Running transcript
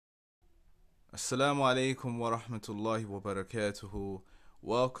Assalamu alaikum wa rahmatullahi wa barakatuhu.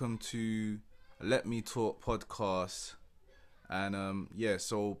 Welcome to Let Me Talk podcast. And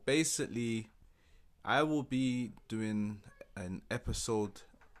so basically, I will be doing an episode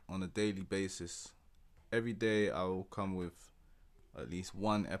on a daily basis. Every day, I will come with at least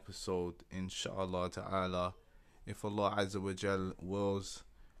one episode, inshallah ta'ala, if Allah Azza wa Jal wills.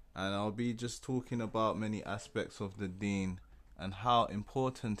 And I'll be just talking about many aspects of the deen and how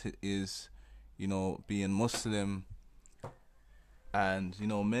important it is, being Muslim and,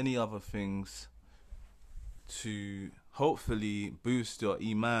 many other things to hopefully boost your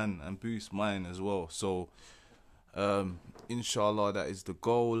iman and boost mine as well. So, inshallah, that is the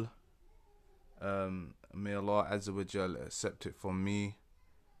goal. May Allah Azza wa Jal accept it from me.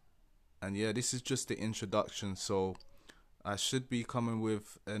 And yeah, this is just the introduction. So, I should be coming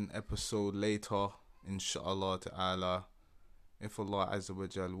with an episode later, inshallah ta'ala, if Allah Azza wa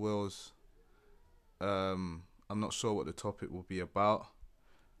Jal wills. I'm not sure what the topic will be about,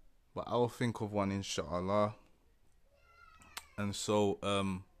 but I'll think of one, inshallah. And so,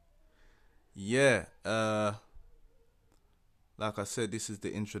 like I said, this is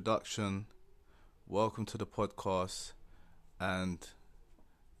the introduction. Welcome to the podcast, and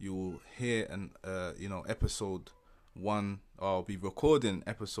you will hear episode 1. I'll be recording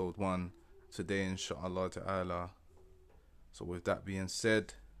episode 1 today, inshallah ta'ala. So with that being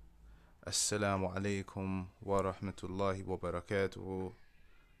said, Assalamu alaikum wa rahmatullahi wa barakatuhu.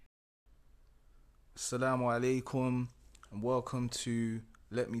 Assalamu alaikum and welcome to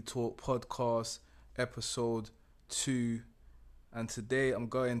Let Me Talk podcast episode 2. And today I'm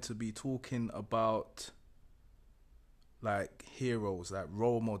going to be talking about like heroes, like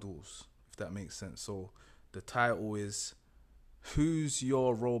role models, if that makes sense. So the title is Who's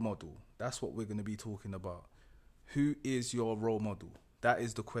Your Role Model? That's what we're going to be talking about. Who is your role model? That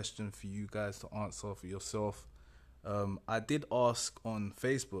is the question for you guys to answer for yourself. I did ask on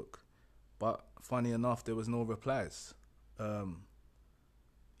Facebook, but funny enough, there was no replies.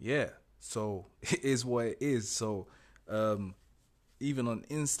 So it is what it is. So even on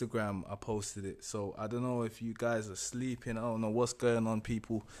Instagram, I posted it. So I don't know if you guys are sleeping. I don't know what's going on,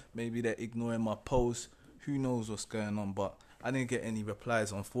 people. Maybe they're ignoring my post. Who knows what's going on? But I didn't get any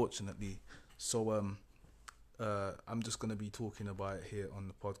replies, unfortunately. So I'm just going to be talking about it here on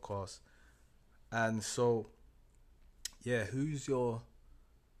the podcast. And so, yeah, who's your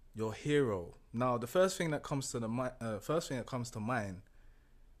hero? Now, the first thing that comes to mind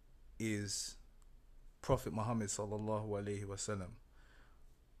is Prophet Muhammad sallallahu alaihi wasallam.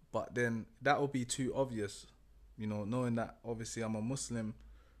 But then that would be too obvious, knowing that obviously I'm a Muslim,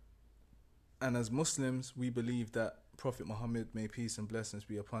 and as Muslims we believe that Prophet Muhammad, may peace and blessings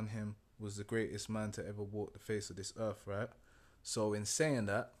be upon him, was the greatest man to ever walk the face of this earth, right? So in saying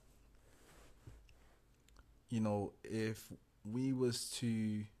that, if we was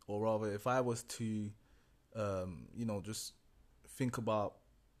to, or rather if I was to, just think about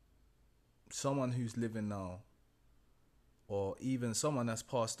someone who's living now, or even someone that's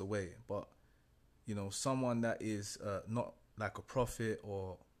passed away, but, someone that is not like a prophet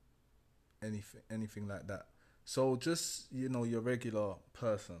or anything like that. So just, your regular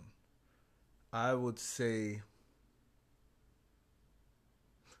person, I would say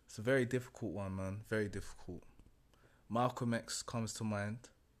it's a very difficult one, man. Very difficult. Malcolm X comes to mind.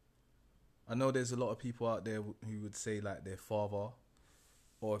 I know there's a lot of people out there who would say like their father,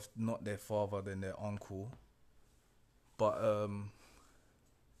 or if not their father, then their uncle. But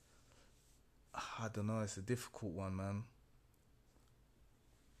I don't know. It's a difficult one, man.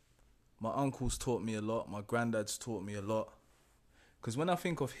 My uncles taught me a lot. My granddads taught me a lot. Because when I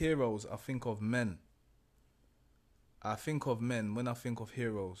think of heroes, I think of men. I think of men when I think of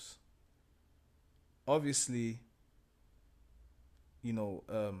heroes. Obviously,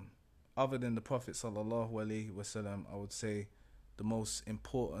 other than the Prophet sallallahu alaihi wasallam, I would say the most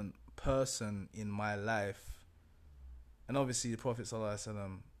important person in my life, and obviously the Prophet sallallahu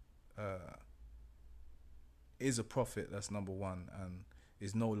alaihi wasallam is a prophet. That's number one, and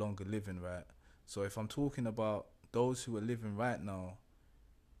is no longer living, right? So if I'm talking about those who are living right now,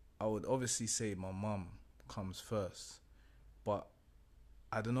 I would obviously say my mum comes first. But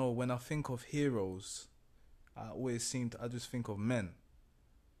I don't know, when I think of heroes, I just think of men.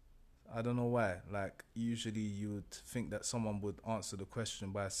 I don't know why. Like, usually you would think that someone would answer the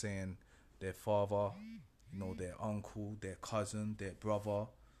question by saying their father, their uncle, their cousin, their brother,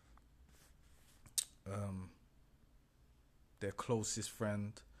 their closest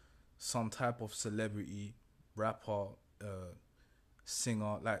friend, some type of celebrity, rapper,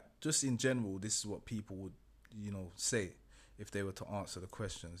 singer. Like, just in general, this is what people would, say. if they were to answer the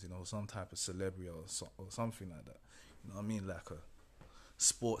questions, some type of celebrity or something like that. You know what I mean? Like a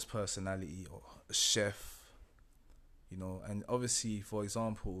sports personality or a chef, and obviously, for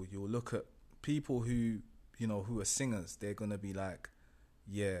example, you'll look at people who are singers. They're gonna be like,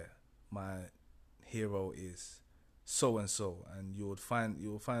 yeah, my hero is so and so, and you'll find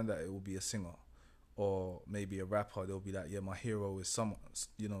that it will be a singer, or maybe a rapper. They'll be like, yeah, my hero is someone,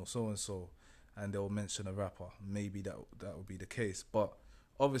 so and so, and they'll mention a rapper. Maybe that would be the case, but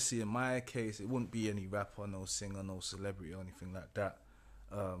obviously in my case, it wouldn't be any rapper, no singer, no celebrity or anything like that.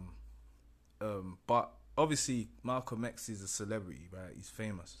 But obviously Malcolm X is a celebrity, right? He's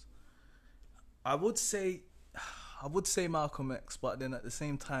famous. I would say, Malcolm X, but then at the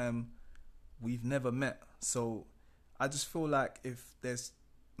same time, we've never met. So I just feel like if there's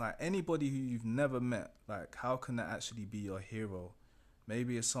like anybody who you've never met, like how can that actually be your hero?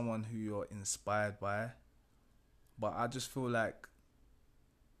 Maybe it's someone who you're inspired by, but I just feel like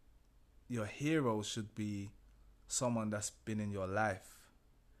your hero should be someone that's been in your life.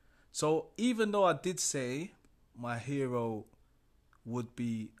 So even though I did say my hero would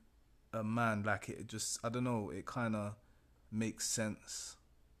be a man, like it just, I don't know, it kind of makes sense.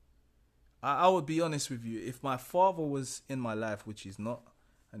 I would be honest with you, if my father was in my life, which he's not,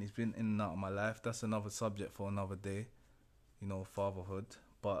 and he's been in and out of my life, that's another subject for another day, fatherhood.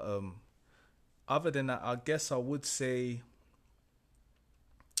 But other than that, I guess I would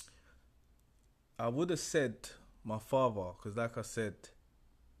have said my father, because like I said,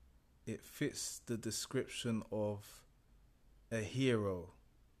 it fits the description of a hero.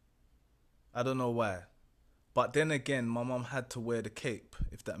 I don't know why. But then again, my mum had to wear the cape,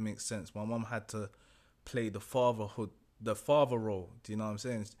 if that makes sense. My mum had to play the father role. Do you know what I'm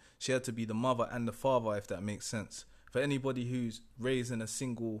saying? She had to be the mother and the father, if that makes sense. For anybody who's raised in a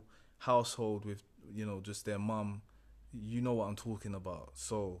single household with, just their mum, you know what I'm talking about.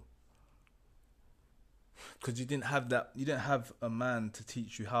 So, because you didn't have a man to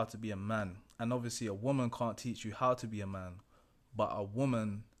teach you how to be a man. And obviously a woman can't teach you how to be a man. But a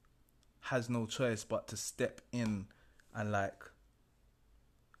woman has no choice but to step in and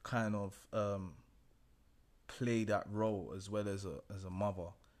kind of play that role as well as a mother,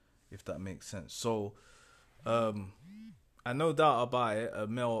 if that makes sense. So and no doubt about it, a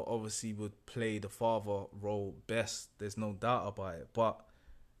male obviously would play the father role best. There's no doubt about it. But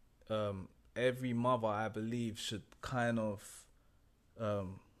every mother, I believe, should kind of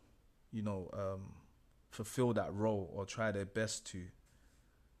fulfill that role or try their best to.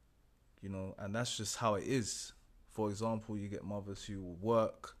 And that's just how it is. For example, you get mothers who will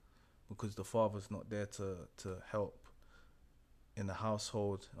work because the father's not there to help in the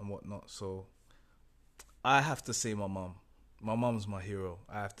household and whatnot. So I have to say my mum. My mum's my hero.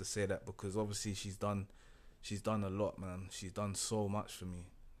 I have to say that because obviously she's done a lot, man. She's done so much for me.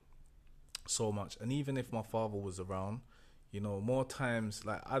 So much. And even if my father was around, more times,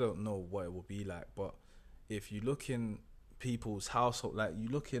 like, I don't know what it would be like, but if you look in people's household, like you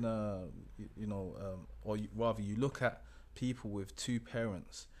look in you look at people with two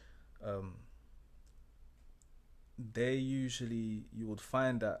parents, they usually, you would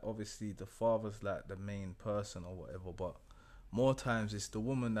find that obviously the father's like the main person or whatever, but more times it's the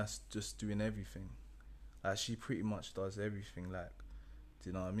woman that's just doing everything. Like she pretty much does everything. Like, do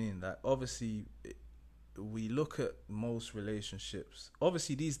you know what I mean? Like obviously we look at most relationships,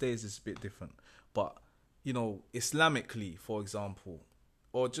 obviously these days it's a bit different, but Islamically, for example,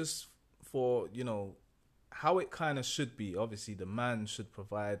 or just for, how it kind of should be. Obviously, the man should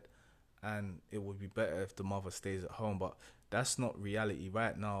provide, and it would be better if the mother stays at home. But that's not reality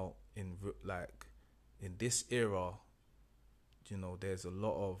right now. In this era, there's a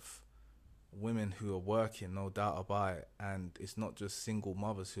lot of women who are working, no doubt about it, and it's not just single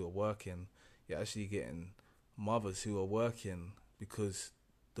mothers who are working. You're actually getting mothers who are working because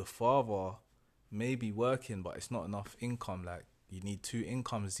the father may be working, but it's not enough income. Like, you need two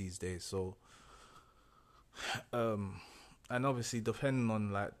incomes these days. So and obviously depending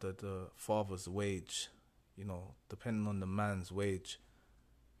on like the father's wage, depending on the man's wage,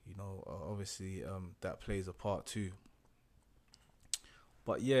 obviously that plays a part too.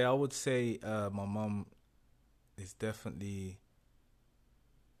 But yeah, I would say my mum is definitely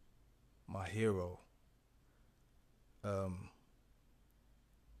my hero.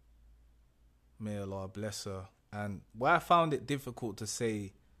 May Allah bless her. And why I found it difficult to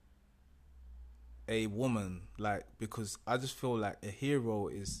say a woman, like, because I just feel like a hero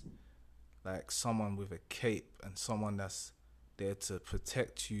is like someone with a cape and someone that's there to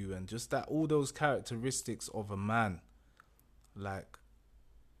protect you, and just that, all those characteristics of a man. Like,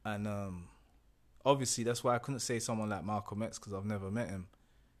 and obviously that's why I couldn't say someone like Malcolm X because I've never met him,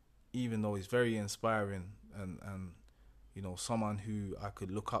 even though he's very inspiring and someone who I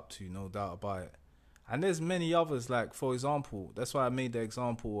could look up to, no doubt about it. And there's many others, like for example, that's why I made the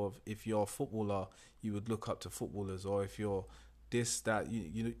example of if you're a footballer, you would look up to footballers, or if you're this, that,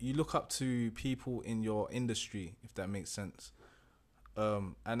 you look up to people in your industry, if that makes sense.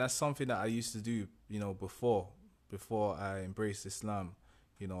 And that's something that I used to do, before I embraced Islam.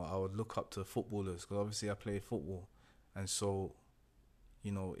 I would look up to footballers because obviously I played football, and so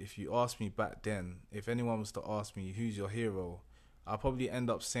if you ask me back then, if anyone was to ask me who's your hero, I'll probably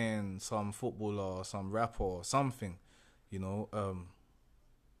end up saying some footballer or some rapper or something, you know.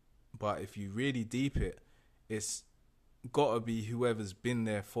 But if you really deep it, it's gotta be whoever's been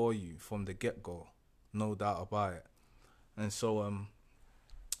there for you from the get go, no doubt about it. And so,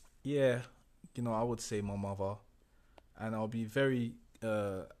 yeah, I would say my mother, and I'll be very.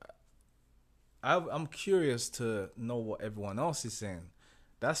 I'm curious to know what everyone else is saying.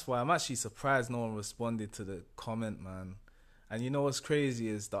 That's why I'm actually surprised no one responded to the comment, man. And you know what's crazy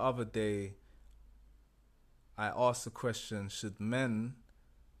is the other day I asked the question: should men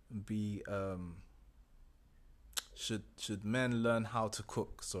be should men learn how to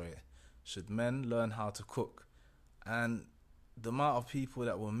cook? Sorry, should men learn how to cook? And the amount of people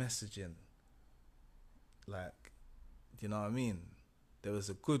that were messaging, like, you know what I mean? There was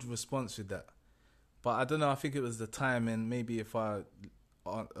a good response with that. But I don't know. I think it was the time, and maybe if I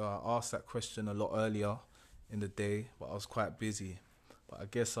asked that question a lot earlier in the day, but I was quite busy. But I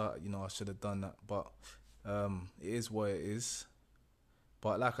guess I should have done that. But it is what it is.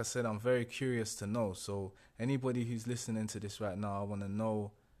 But like I said, I'm very curious to know. So anybody who's listening to this right now, I want to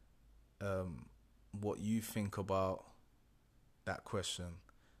know what you think about that question.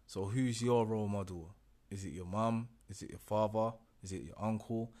 So who's your role model? Is it your mum? Is it your father? Is it your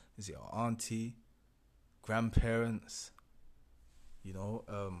uncle? Is it your auntie? Grandparents?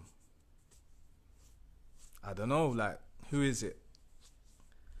 I don't know, like, who is it?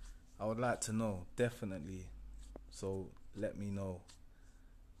 I would like to know, definitely. So let me know.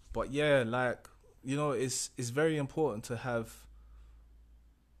 But yeah, like, it's very important to have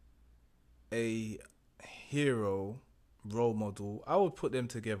a hero, role model. I would put them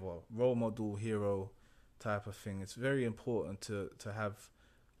together, role model, hero type of thing. It's very important to have,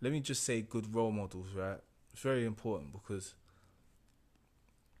 let me just say, good role models, right? It's very important because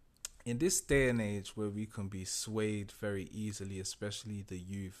in this day and age where we can be swayed very easily, especially the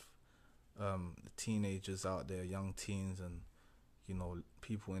youth, the teenagers out there, young teens, and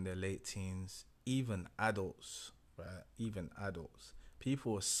people in their late teens, even adults, right? Even adults,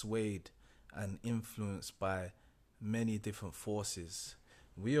 people are swayed and influenced by many different forces.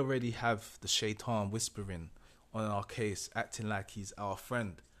 We already have the shaitan whispering on our case, acting like he's our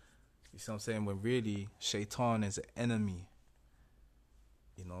friend. You see what I'm saying? When really shaitan is an enemy.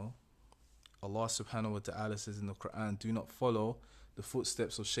 Allah subhanahu wa ta'ala says in the Quran, do not follow the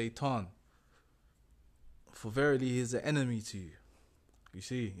footsteps of shaitan, for verily he is an enemy to you. You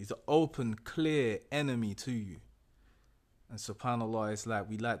see, he's an open, clear enemy to you. And subhanAllah, it's like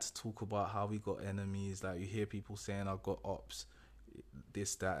we like to talk about how we got enemies. Like you hear people saying, I've got ops,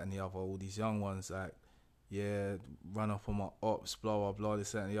 this, that, and the other. All these young ones, like, yeah, run up on my ops, blah, blah, blah,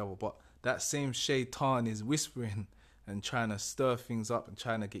 this, that, and the other. But that same shaitan is whispering and trying to stir things up and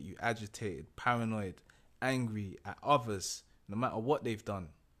trying to get you agitated, paranoid, angry at others, no matter what they've done.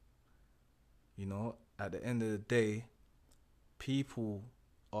 At the end of the day, people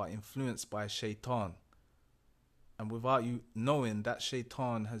are influenced by shaitan. And without you knowing, that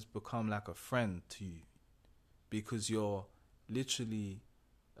shaitan has become like a friend to you, because you're literally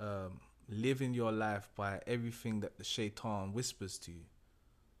living your life by everything that the shaitan whispers to you.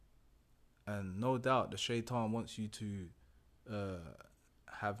 And no doubt the shaitan wants you to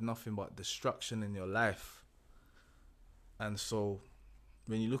have nothing but destruction in your life. And so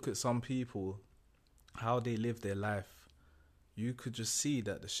when you look at some people, how they live their life, you could just see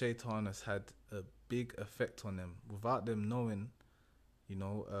that the shaitan has had a big effect on them without them knowing.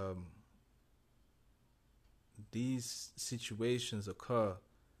 These situations occur,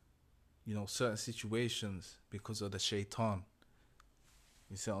 certain situations, because of the shaitan.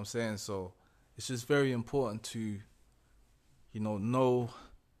 You see what I'm saying? So it's just very important to, know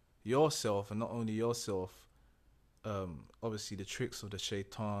yourself, and not only yourself, obviously the tricks of the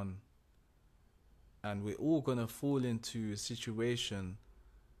shaitan. And we're all going to fall into a situation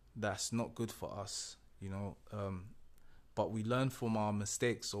that's not good for us, but we learn from our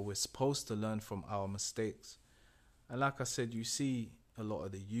mistakes, or we're supposed to learn from our mistakes. And like I said, you see a lot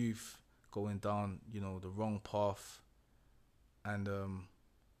of the youth going down, the wrong path. And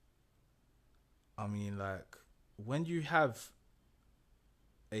I mean, like, when you have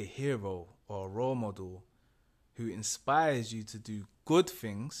a hero or a role model who inspires you to do good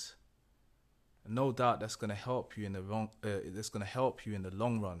things, no doubt that's going to help you in the that's going to help you in the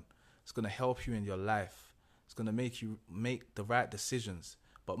long run. It's going to help you in your life. It's going to make you make the right decisions.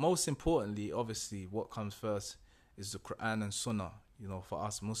 But most importantly, obviously, what comes first is the Quran and Sunnah, for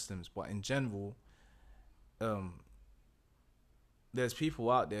us Muslims. But in general, um, there's people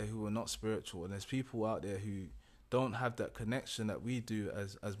out there who are not spiritual, and there's people out there who don't have that connection that we do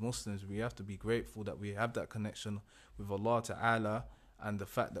as Muslims. We have to be grateful that we have that connection with Allah Ta'ala, and the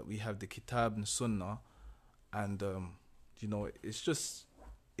fact that we have the Kitab and Sunnah. And it's just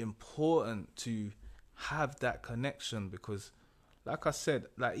important to have that connection, because like I said,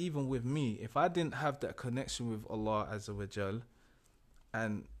 like even with me, if I didn't have that connection with Allah Azza wa Jal,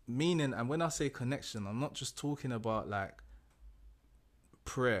 and when I say connection, I'm not just talking about like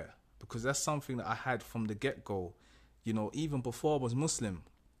prayer, because that's something that I had from the get-go, even before I was Muslim.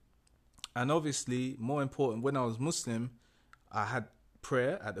 And obviously, more important, when I was Muslim, I had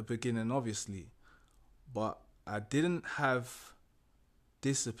prayer at the beginning, obviously, but I didn't have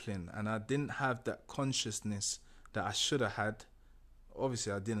discipline, and I didn't have that consciousness that I should have had.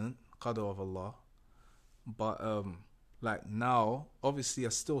 Obviously I didn't, qadr of Allah. But like now, obviously I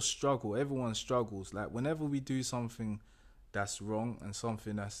still struggle. Everyone struggles. Like whenever we do something that's wrong, and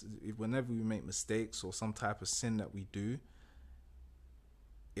whenever we make mistakes or some type of sin that we do,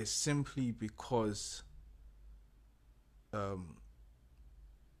 it's simply because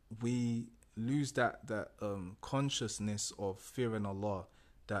we lose that consciousness of fearing Allah,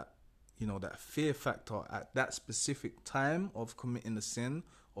 that that fear factor at that specific time of committing the sin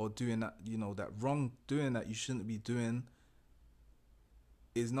or doing that, that wrong doing that you shouldn't be doing,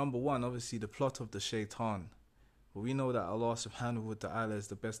 is number one, obviously the plot of the shaitan. But we know that Allah subhanahu wa ta'ala is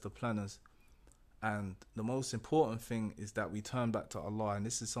the best of planners, and the most important thing is that we turn back to Allah. And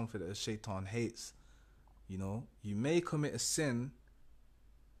this is something that the shaitan hates. You may commit a sin,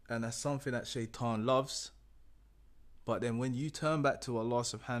 and that's something that shaitan loves, but then when you turn back to Allah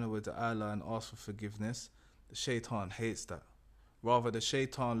subhanahu wa ta'ala and ask for forgiveness, the shaitan hates that. Rather, the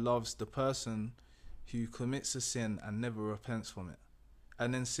shaitan loves the person who commits a sin and never repents from it,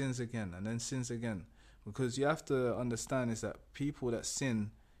 and then sins again, and then sins again. Because you have to understand is that people that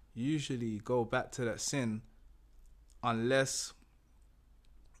sin usually go back to that sin unless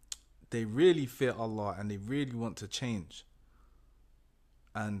they really fear Allah and they really want to change.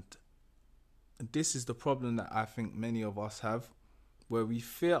 And this is the problem that I think many of us have, where we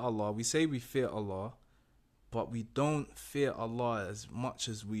fear Allah. We say we fear Allah, but we don't fear Allah as much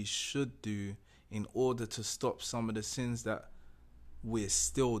as we should do in order to stop some of the sins that we're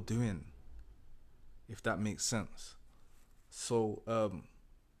still doing, if that makes sense. So,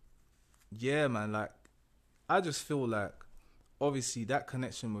 yeah, man, like, I just feel like, obviously, that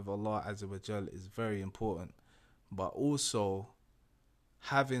connection with Allah Azza wa Jal is very important, but also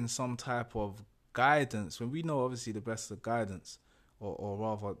having some type of guidance, when we know obviously the best of guidance, or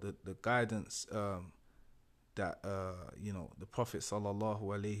rather the guidance that the Prophet sallallahu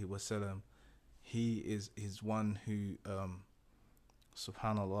alaihi wasallam, he is one who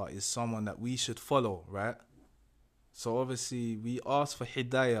subhanallah is someone that we should follow, right? So obviously we ask for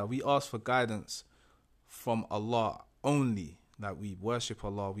hidayah, we ask for guidance from Allah only. Like we worship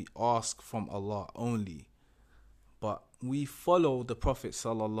Allah, we ask from Allah only. But we follow the Prophet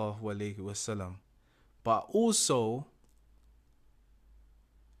sallallahu alaihi wasallam. But also,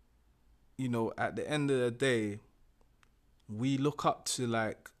 at the end of the day, we look up to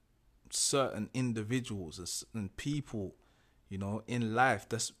like certain individuals and people, in life.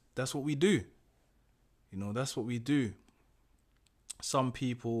 That's what we do. That's what we do. Some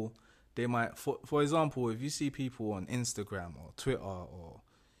people, they might, for example, if you see people on Instagram or Twitter or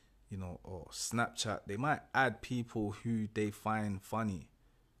or Snapchat, they might add people who they find funny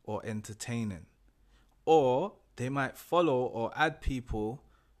or entertaining, or they might follow or add people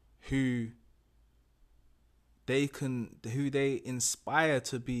who they inspire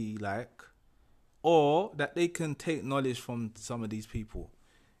to be like, or that they can take knowledge from some of these people.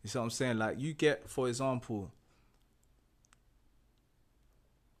 You see what I'm saying? Like you get, for example,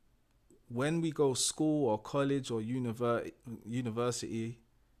 when we go school or college or university,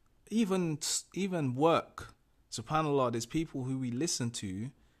 even work, subhanallah, there's people who we listen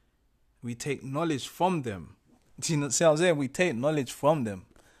to, we take knowledge from them. Do you see what I'm saying? We take knowledge from them.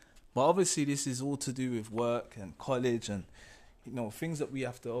 But obviously this is all to do with work and college and things that we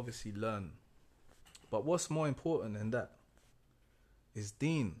have to obviously learn. But what's more important than that is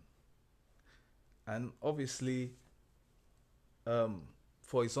deen. And obviously,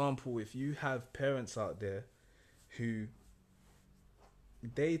 for example, if you have parents out there who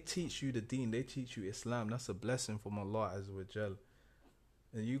they teach you the deen, they teach you Islam, that's a blessing from Allah Azza wa Jal.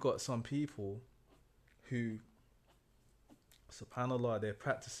 And you got some people who, subhanAllah, they're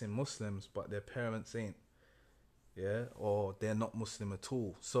practicing Muslims, but their parents ain't, yeah, or they're not Muslim at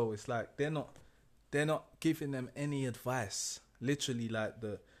all. So it's like they're not giving them any advice. Literally, like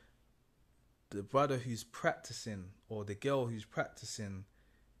the brother who's practicing or the girl who's practicing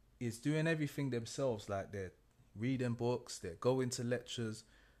is doing everything themselves. Like they're reading books, they're going to lectures,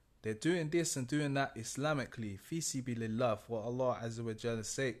 they're doing this and doing that Islamically, fi sabilillah, for Allah Azza wa Jalla's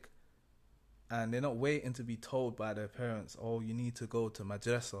sake. And they're not waiting to be told by their parents, oh, you need to go to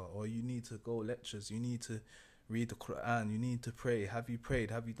madrasa, or you need to go lectures, you need to read the Quran, you need to pray. Have you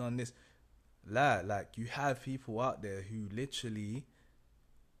prayed? Have you done this? Like you have people out there who literally,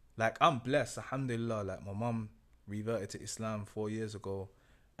 like I'm blessed, alhamdulillah, like my mum reverted to Islam 4 years ago,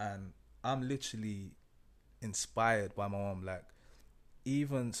 and I'm literally inspired by my mum. Like,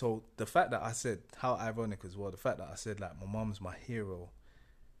 even so, the fact that I said, how ironic as well, the fact that I said like my mum's my hero,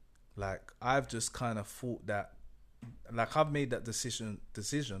 like I've just kind of thought that, like I've made that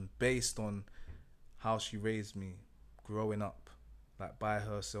decision based on how she raised me growing up, like by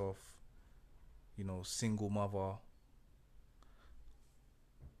herself, you know, single mother.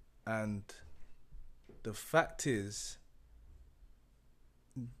 And the fact is,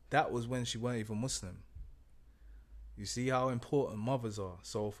 that was when she weren't even Muslim. You see how important mothers are.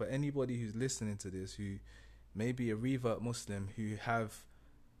 So for anybody who's listening to this, who may be a revert Muslim, who have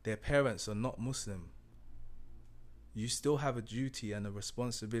their parents are not Muslim, you still have a duty and a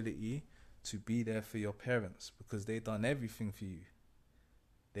responsibility to be there for your parents, because they've done everything for you.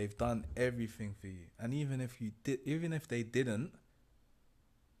 They've done everything for you. And even if they didn't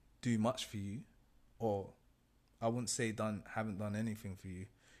do much for you, or I wouldn't say haven't done anything for you,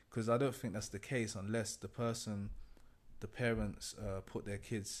 because I don't think that's the case unless the parents put their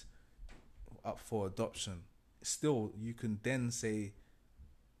kids up for adoption. Still, you can then say,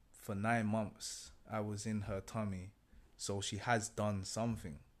 for 9 months I was in her tummy, so she has done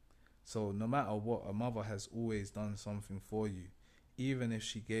something. So no matter what, a mother has always done something for you, even if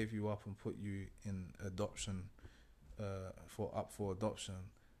she gave you up and put you in adoption, for adoption.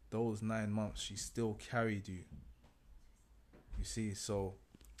 Those 9 months she still carried you. You see, so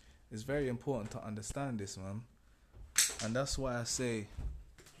it's very important to understand this, man. And that's why I say,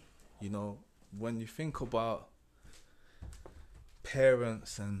 you know, when you think about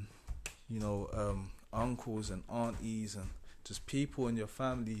parents and, you know, uncles and aunties and just people in your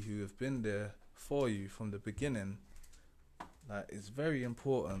family who have been there for you from the beginning, like, it's very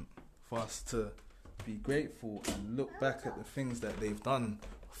important for us to be grateful and look back at the things that they've done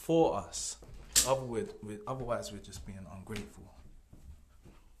for us. Otherwise we're just being ungrateful.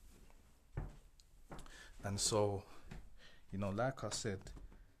 And so, you know, like I said,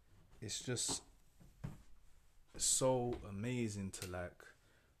 it's just so amazing to like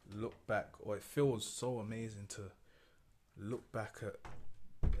look back, or it feels so amazing to look back at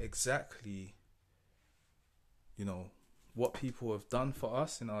exactly, you know, what people have done for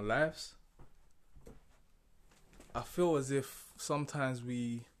us in our lives. I feel as if sometimes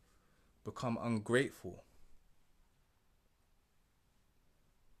we become ungrateful,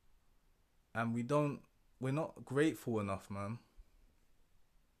 and we're not grateful enough, man.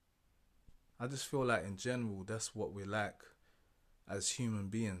 I just feel like in general that's what we're like as human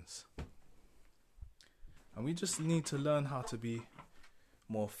beings, and we just need to learn how to be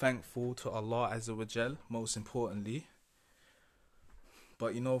more thankful to Allah Azza wa Jal, most importantly.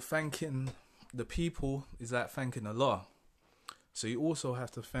 But you know, thanking the people is like thanking Allah. So you also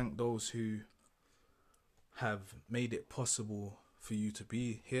have to thank those who have made it possible for you to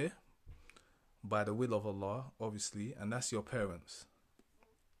be here by the will of Allah, obviously, and that's your parents.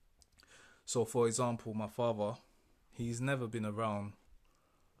 So for example, my father, he's never been around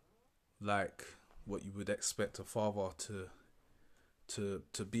like what you would expect a father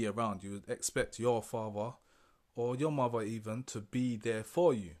to be around. You would expect your father or your mother even to be there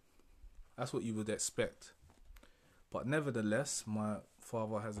for you. That's what you would expect. But nevertheless, my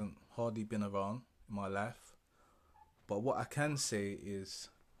father hasn't hardly been around in my life. But what I can say is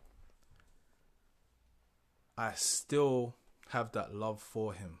I still have that love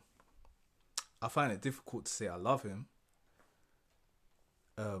for him. I find it difficult to say I love him,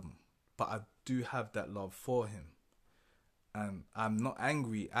 but I do have that love for him, and I'm not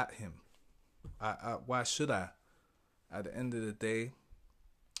angry at him. Why should I? At the end of the day,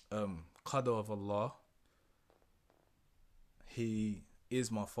 Qadr of Allah, he is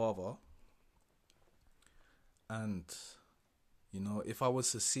my father, and You know, if I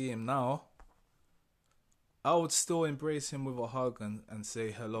was to see him now, I would still embrace him with a hug and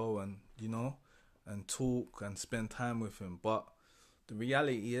say hello and, you know, and talk and spend time with him. But the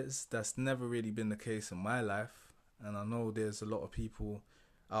reality is that's never really been the case in my life. And I know there's a lot of people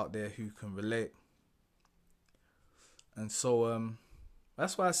out there who can relate. And so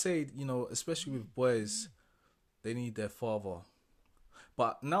that's why I say, you know, especially with boys, they need their father.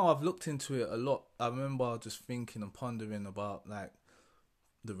 But now I've looked into it a lot. I remember just thinking and pondering about like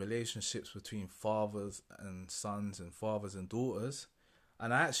the relationships between fathers and sons and fathers and daughters.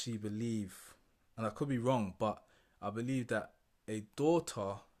 And I actually believe, and I could be wrong, but I believe that a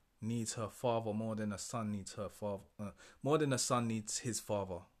daughter needs her father more than a son needs her father, more than a son needs his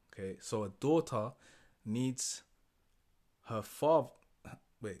father. Okay, so a daughter needs her father.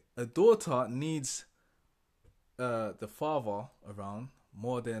 Wait, a daughter needs the father around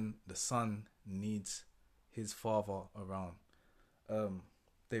more than the son needs his father around. Um,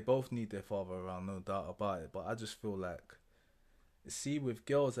 they both need their father around, no doubt about it. But I just feel like, see, with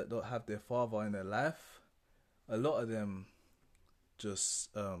girls that don't have their father in their life, a lot of them just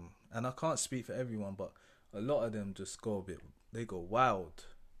and I can't speak for everyone, but a lot of them just go a bit. They go wild.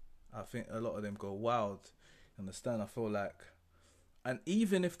 I think a lot of them go wild. Understand? I feel like, and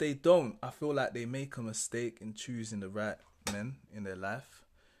even if they don't, I feel like they make a mistake in choosing the right men in their life.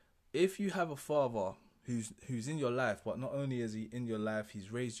 If you have a father who's in your life, but not only is he in your life,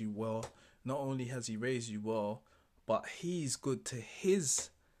 he's raised you well. Not only has he raised you well, but he's good to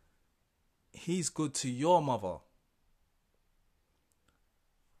your mother.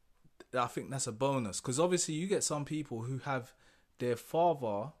 I think that's a bonus, because obviously you get some people who have their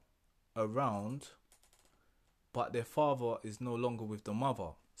father around, but their father is no longer with the mother.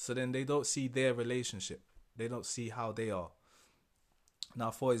 So then they don't see their relationship. They don't see how they are.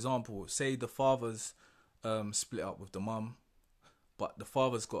 Now, for example, say the father's split up with the mum, but the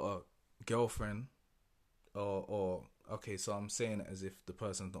father's got a girlfriend, or okay, so I'm saying it as if the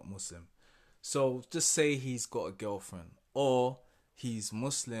person's not Muslim. So just say he's got a girlfriend, or he's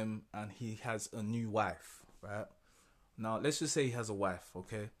Muslim and he has a new wife, right? Now, let's just say he has a wife,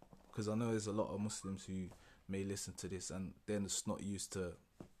 okay? Because I know there's a lot of Muslims who may listen to this and they're just not used to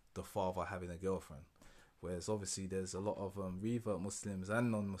the father having a girlfriend. Whereas obviously there's a lot of revert Muslims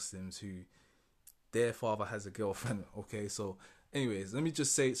and non-Muslims who their father has a girlfriend, okay? So anyways, let me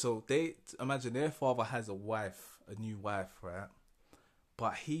just say, so they imagine their father has a wife, a new wife, right?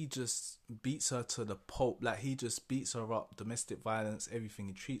 But he just beats her to the pulp. Like, he just beats her up, domestic violence, everything.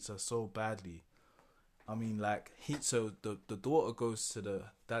 He treats her so badly. I mean, like, so the daughter goes to the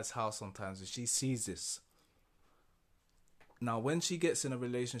dad's house sometimes and she sees this. Now, when she gets in a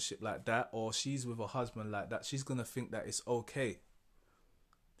relationship like that, or she's with a husband like that, she's going to think that it's okay.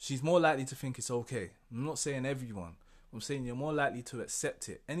 She's more likely to think it's okay. I'm not saying everyone. I'm saying you're more likely to accept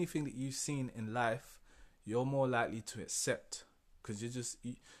it. Anything that you've seen in life, you're more likely to accept. Because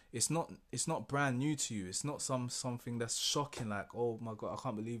it's not brand new to you. It's not something that's shocking, like, oh my God, I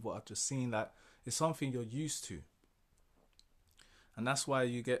can't believe what I've just seen. Like, it's something you're used to. And that's why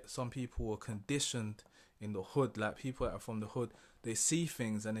you get some people who are conditioned in the hood, like people that are from the hood, they see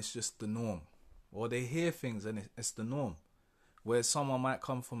things and it's just the norm. Or they hear things and it's the norm. Where someone might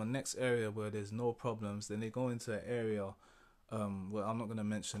come from a next area where there's no problems, then they go into an area, well, I'm not going to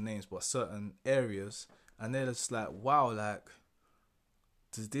mention names, but certain areas, and they're just like, wow, like,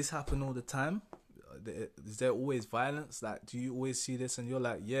 does this happen all the time? Is there always violence? Like, do you always see this? And you're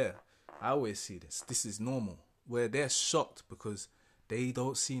like, yeah, I always see this. This is normal. Where they're shocked because they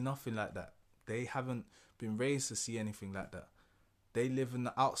don't see nothing like that. They haven't been raised to see anything like that. They live in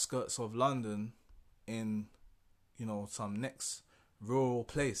the outskirts of London in, you know, some next rural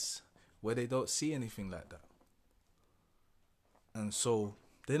place where they don't see anything like that. And so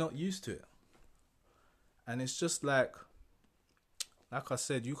they're not used to it. And it's just like I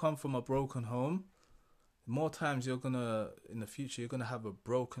said, you come from a broken home, more times in the future, you're going to have a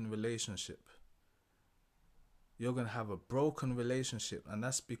broken relationship. You're going to have a broken relationship. And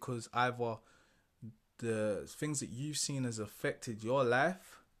that's because either the things that you've seen has affected your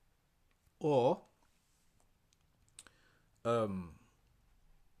life, or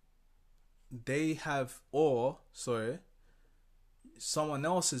someone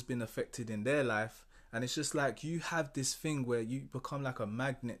else has been affected in their life. And it's just like you have this thing where you become like a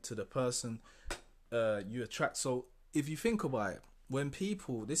magnet to the person you attract. So if you think about it,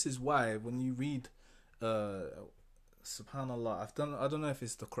 this is why when you read subhanallah, I don't know if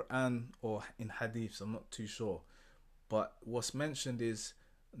it's the Quran or in hadiths, I'm not too sure, but what's mentioned is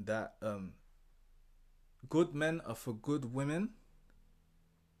that good men are for good women,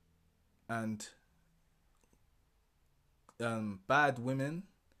 and bad women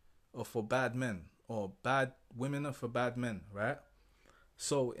are for bad men, or bad women are for bad men, right?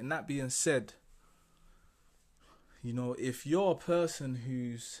 So, in that being said, if you're a person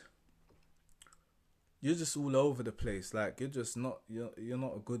you're just all over the place, like you're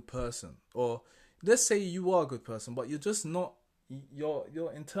not a good person, or let's say you are a good person, but you're just not,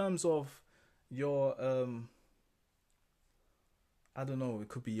 you're in terms of your I don't know, it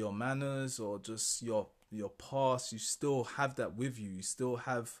could be your manners or just your past. You still have that with you. You still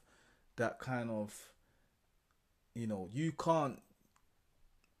have that kind of, you can't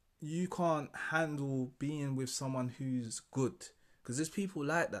handle being with someone who's good, because there's people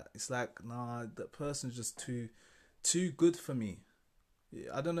like that. It's like, nah, that person's just too good for me.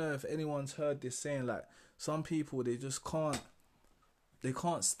 I don't know if anyone's heard this saying, like, some people, they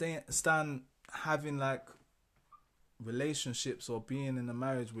can't stand having like relationships or being in a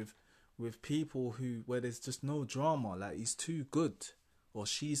marriage with people where there's just no drama. Like, he's too good or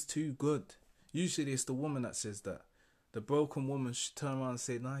she's too good. Usually it's the woman that says that. The broken woman should turn around and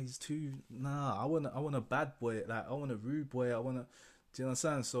say, nah, I want a bad boy. Like, I want a rude boy. Do you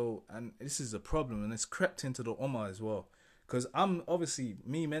understand? So, and this is a problem, and it's crept into the ummah as well. Because I'm obviously,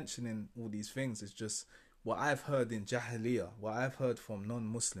 me mentioning all these things is just what I've heard in Jahiliyyah, what I've heard from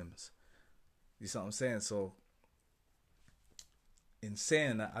non-Muslims. You see what I'm saying? So, in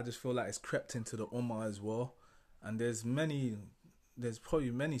saying that, I just feel like it's crept into the ummah as well. And there's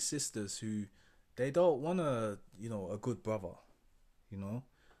probably many sisters who, they don't want a good brother. You know,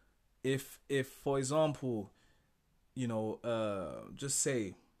 if for example, just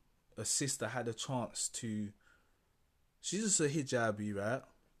say a sister had a chance to, she's just a hijabi, right?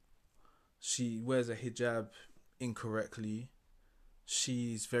 She wears a hijab incorrectly.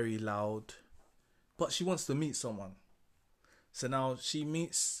 She's very loud, but she wants to meet someone. So now she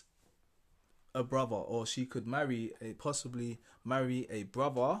meets a brother, or she could possibly marry a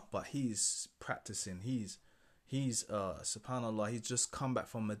brother, but he's practicing. He's subhanallah, he's just come back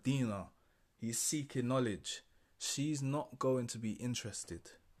from Medina. He's seeking knowledge. She's not going to be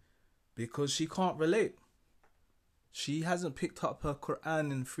interested because she can't relate. She hasn't picked up her Quran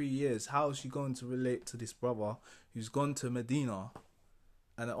in 3 years. How is she going to relate to this brother who's gone to Medina,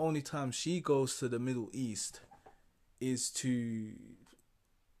 and the only time she goes to the Middle East is to,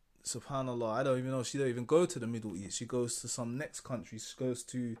 subhanallah, I don't even know, she don't even go to the Middle East. She goes to some next country. She goes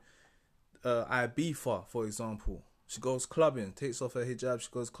to Ibiza, for example. She goes clubbing, takes off her hijab, she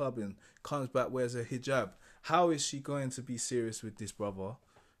goes clubbing, comes back, wears a hijab. How is she going to be serious with this brother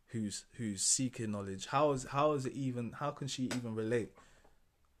who's seeking knowledge? How can she even relate?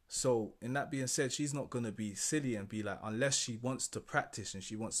 So, in that being said, she's not going to be silly and be like, unless she wants to practice and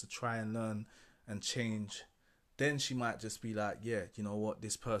she wants to try and learn and change, then she might just be like, yeah, you know what,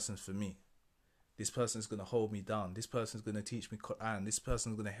 this person's for me. This person's going to hold me down. This person's going to teach me Quran. This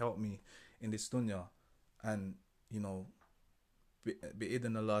person's going to help me in this dunya. And,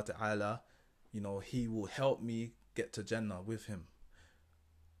 bi'idhn Allah ta'ala, he will help me get to Jannah with him.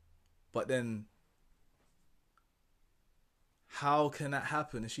 But then, how can that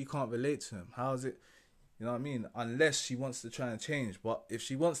happen if she can't relate to him? How is it, you know what I mean? Unless she wants to try and change. But if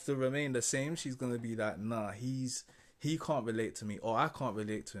she wants to remain the same, she's going to be like, nah, he can't relate to me, or I can't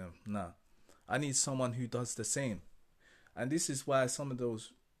relate to him. Nah, I need someone who does the same. And this is why some of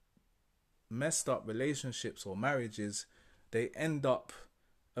those messed up relationships or marriages, they end up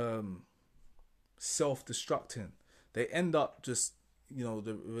self-destructing. They end up just,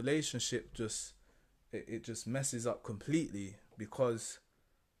 the relationship just, it just messes up completely, because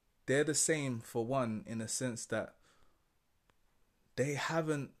they're the same, for one, in a sense that they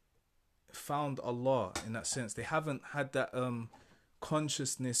haven't found Allah. In that sense, they haven't had that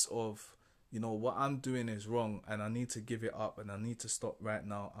consciousness of, what I'm doing is wrong and I need to give it up and I need to stop right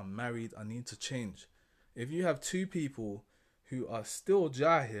now. I'm married, I need to change. If you have two people who are still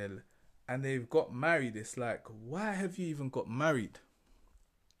jahil and they've got married, it's like, why have you even got married?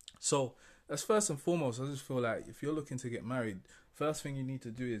 So, as first and foremost, I just feel like if you're looking to get married, first thing you need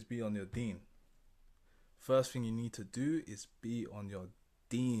to do is be on your deen. First thing you need to do is be on your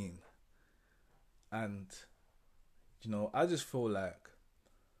deen. And, I just feel like,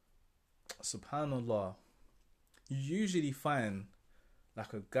 subhanallah, you usually find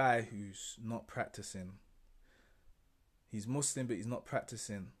like a guy who's not practicing. He's Muslim, but he's not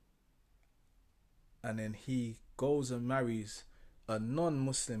practicing. And then he goes and marries a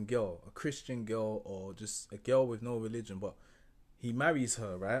non-Muslim girl, a Christian girl, or just a girl with no religion, but he marries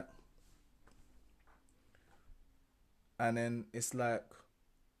her, right? And then it's like,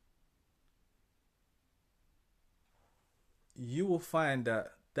 you will find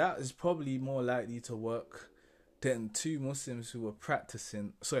that is probably more likely to work than two Muslims who are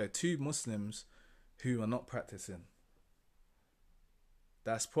practicing. Sorry, two Muslims who are not practicing.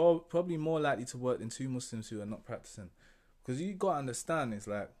 That's probably more likely to work than two Muslims who are not practicing. Because you gotta understand, it's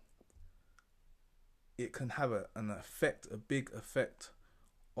like it can have a big effect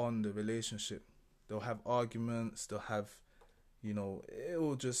on the relationship. They'll have arguments. They'll have, it'll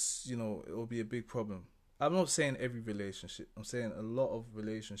be a big problem. I'm not saying every relationship. I'm saying a lot of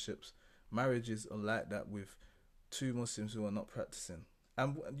relationships, marriages are like that with two Muslims who are not practicing.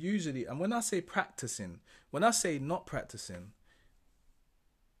 And usually, and when I say practicing, when I say not practicing,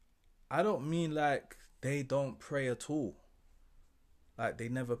 I don't mean like they don't pray at all. Like they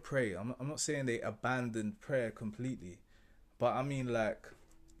never pray. I'm not saying they abandoned prayer completely, but I mean like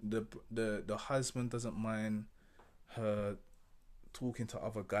the husband doesn't mind her talking to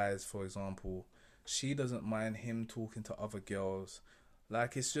other guys, for example. She doesn't mind him talking to other girls.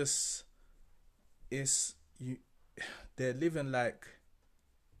 Like it's you. They're living like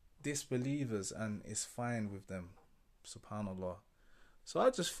disbelievers, and it's fine with them. Subhanallah. So I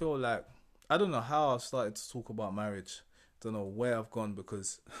just feel like I don't know how I've started to talk about marriage. Don't know where I've gone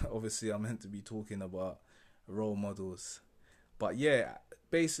because obviously I'm meant to be talking about role models. But yeah,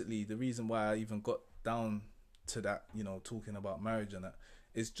 basically the reason why I even got down to that, talking about marriage and that,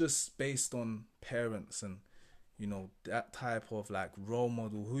 is just based on parents and that type of like role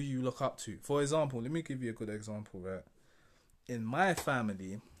model who you look up to. For example, let me give you a good example, right? In my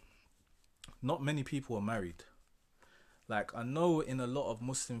family, not many people are married. Like I know in a lot of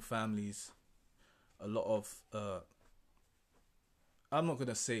Muslim families, a lot of I'm not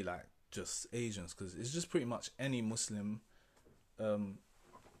gonna say like just Asians because it's just pretty much any Muslim, um,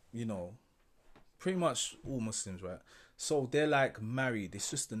 you know, pretty much all Muslims, right? So they're like married.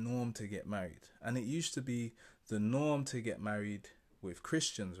 It's just the norm to get married, and it used to be the norm to get married with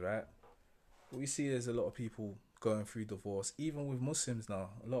Christians, right? We see there's a lot of people going through divorce, even with Muslims now.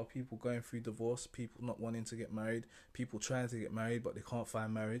 A lot of people going through divorce, people not wanting to get married, people trying to get married but they can't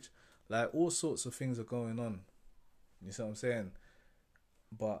find marriage. Like all sorts of things are going on. You see what I'm saying?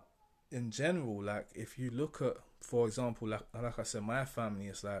 But in general, like if you look at, for example, like I said, my family,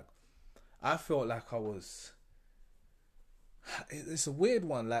 it's like I felt like I was. It's a weird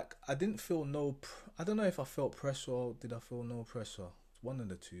one. Like I didn't feel no. I don't know if I felt pressure or did I feel no pressure. It's one of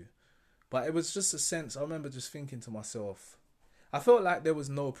the two. But it was just a sense. I remember just thinking to myself, I felt like there was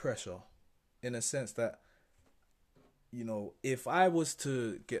no pressure, in a sense that, if I was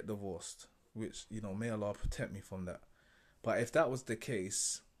to get divorced, which may Allah protect me from that. But if that was the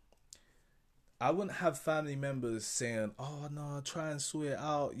case, I wouldn't have family members saying, "Oh no, try and sort it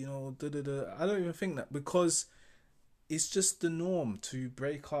out," da da da. I don't even think that, because it's just the norm to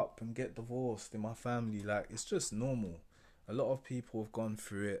break up and get divorced in my family. Like it's just normal. A lot of people have gone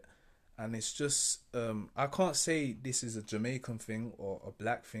through it, and it's just I can't say this is a Jamaican thing or a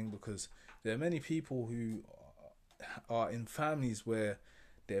black thing, because there are many people who are in families where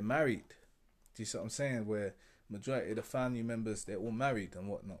they're married. Do you see what I'm saying? Where majority of the family members, they're all married and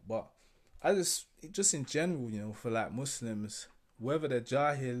whatnot. But I just in general, for like Muslims, whether they're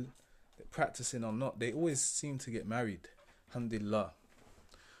Jahil, they're practicing or not, they always seem to get married. Alhamdulillah.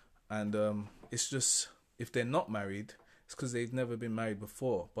 And it's just, if they're not married, it's because they've never been married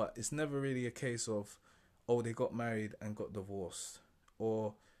before. But it's never really a case of, oh, they got married and got divorced.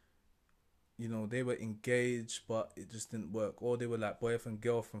 Or, they were engaged but it just didn't work. Or they were like boyfriend,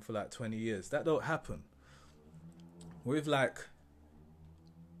 girlfriend for like 20 years. That don't happen. With like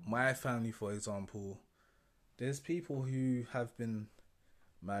my family, for example, there's people who have been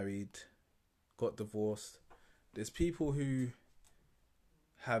married, got divorced. There's people who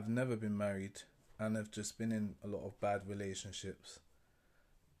have never been married and have just been in a lot of bad relationships.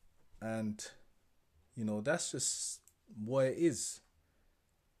 And, that's just what it is.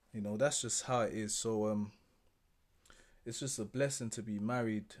 That's just how it is. So, it's just a blessing to be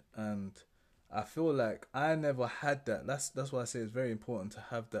married, and I feel like I never had that. That's why I say it's very important to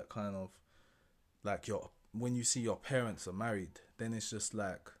have that kind of, like, when you see your parents are married, then it's just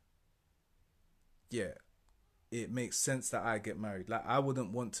like, yeah, it makes sense that I get married. Like I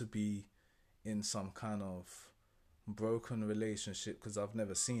wouldn't want to be in some kind of broken relationship because I've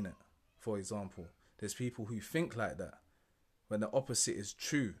never seen it. For example, there's people who think like that when the opposite is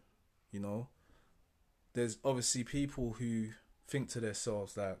true. There's obviously people who think to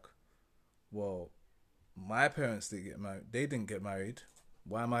themselves like, well, my parents didn't get married. They didn't get married.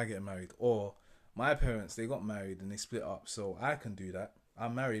 Why am I getting married? Or my parents, they got married and they split up, so I can do that.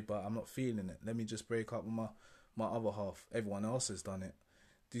 I'm married, but I'm not feeling it. Let me just break up with my other half. Everyone else has done it.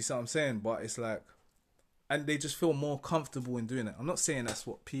 Do you see what I'm saying? But it's like, and they just feel more comfortable in doing it. I'm not saying that's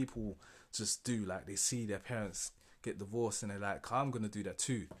what people just do. Like, they see their parents get divorced and they're like, I'm gonna do that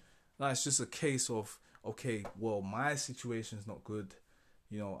too. No, it's just a case of, okay, well, my situation's not good.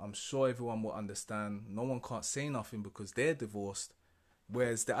 You know, I'm sure everyone will understand. No one can't say nothing because they're divorced.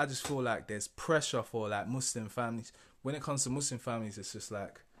 Whereas I just feel like there's pressure for like Muslim families. When it comes to Muslim families, it's just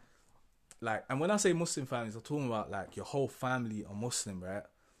like, and when I say Muslim families, I'm talking about like your whole family are Muslim, right?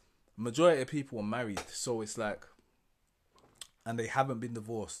 Majority of people are married, so it's like, and they haven't been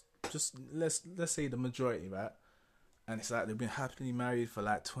divorced. Just let's say the majority, right? And it's like they've been happily married for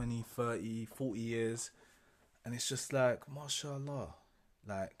like 20, 30, 40 years. And it's just like, mashallah,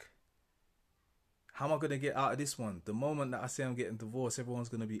 like, how am I going to get out of this one? The moment that I say I'm getting divorced, everyone's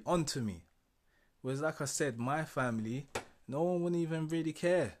going to be onto me. Whereas, like I said, my family, no one wouldn't even really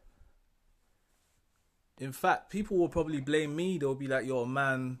care. In fact, people will probably blame me. They'll be like, yo,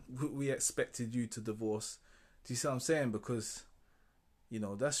 man, we expected you to divorce. Do you see what I'm saying? Because, you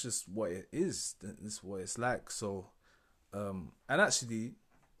know, that's just what it is. That's what it's like. So, and actually,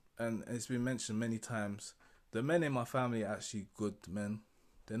 and it's been mentioned many times, the men in my family are actually good men.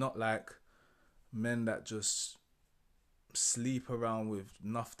 They're not like men that just sleep around with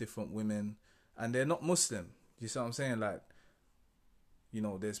enough different women, and they're not Muslim. You see what I'm saying? Like, you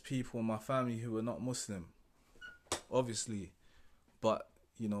know, there's people in my family who are not Muslim, obviously, but,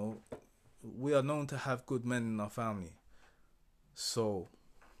 you know, we are known to have good men in our family. So,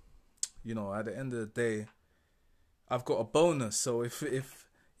 you know, at the end of the day, I've got a bonus. So if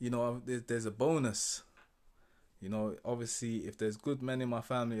you know, there's a bonus. You know, obviously, if there's good men in my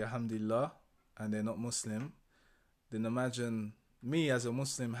family, alhamdulillah, and they're not Muslim, then imagine me as a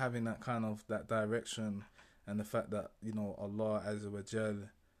Muslim having that kind of, that direction, and the fact that, you know, Allah Azza wa Jal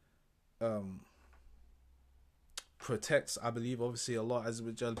protects, I believe, obviously, Allah Azza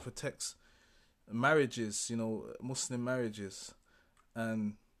wa Jal protects marriages, you know, Muslim marriages.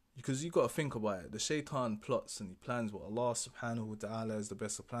 And because you got to think about it, the shaitan plots and he plans, what Allah subhanahu wa ta'ala is the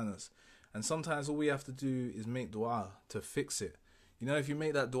best of planners. And sometimes all we have to do is make dua to fix it. You know, if you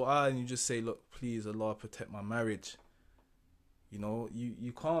make that dua and you just say, look, please, Allah, protect my marriage. You know,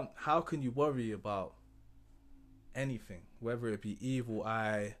 you can't, how can you worry about anything? Whether it be evil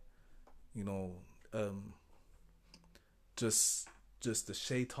eye, you know, just the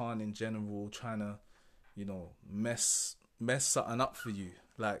shaitan in general trying to, you know, mess something up for you.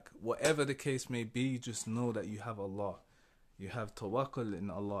 Like, whatever the case may be, just know that you have Allah. You have tawakkul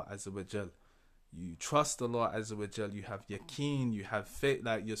in Allah Azza wa Jal. You trust Allah Azza wa Jal. You have yaqeen. You have faith.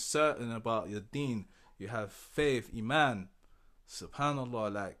 Like, you're certain about your deen. You have faith, iman.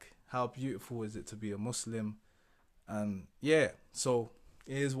 Subhanallah. Like, how beautiful is it to be a Muslim? And yeah, so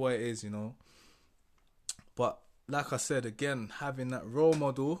it is what it is, you know. But like I said, again, having that role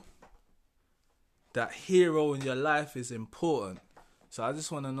model, that hero in your life is important. So I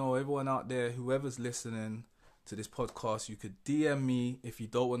just want to know, everyone out there, whoever's listening to this podcast, you could DM me if you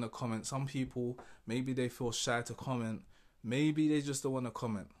don't want to comment. Some people, maybe they feel shy to comment. Maybe they just don't want to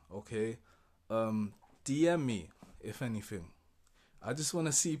comment, okay? DM me, if anything. I just want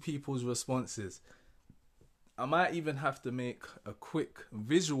to see people's responses. I might even have to make a quick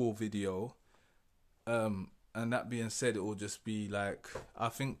visual video. And that being said, it will just be like, I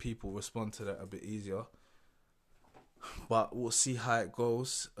think people respond to that a bit easier. But we'll see how it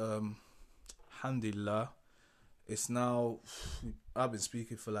goes. Alhamdulillah. It's now, I've been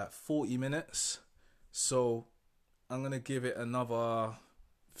speaking for like 40 minutes. So I'm going to give it another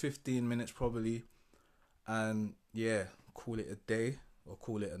 15 minutes probably. And yeah, call it a day or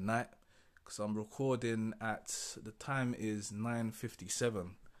call it a night. Because I'm recording at, the time is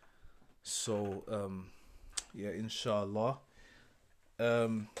 9:57. So, yeah, inshallah.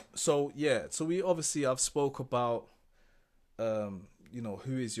 So yeah, so we obviously, I've spoke about, you know,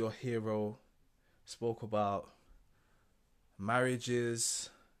 who is your hero, spoke about marriages,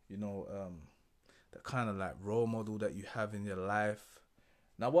 you know, the kind of like role model that you have in your life.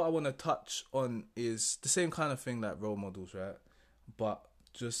 Now, what I want to touch on is the same kind of thing like role models, right? But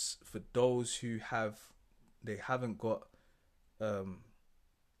just for those who they haven't got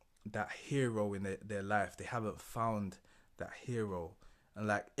that hero in their life. They haven't found that hero. And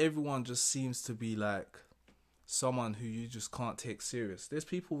like, everyone just seems to be like someone who you just can't take serious. There's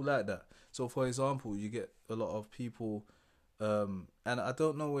people like that. So for example, you get a lot of people, and I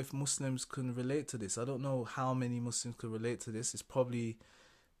don't know if Muslims can relate to this. I don't know how many Muslims can relate to this. It's probably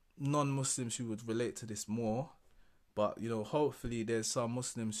non-Muslims who would relate to this more. But, you know, hopefully there's some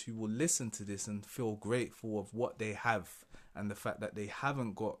Muslims who will listen to this and feel grateful of what they have and the fact that they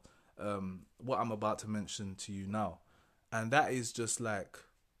haven't got what I'm about to mention to you now. And that is just like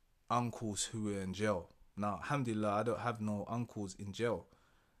uncles who are in jail. Now, alhamdulillah, I don't have no uncles in jail.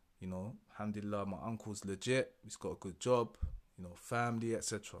 You know, alhamdulillah, my uncle's legit. He's got a good job. You know, family,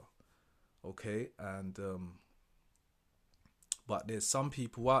 etc. Okay, and but there's some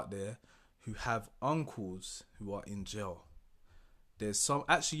people out there who have uncles who are in jail. There's some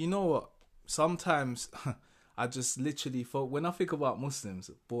actually, you know what? Sometimes I just literally when I think about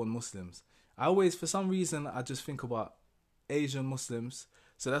Muslims, born Muslims, I always for some reason I just think about Asian Muslims.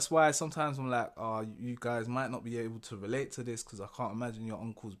 So that's why sometimes I'm like, oh, you guys might not be able to relate to this because I can't imagine your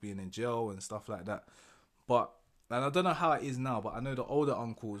uncles being in jail and stuff like that. But and I don't know how it is now, but I know the older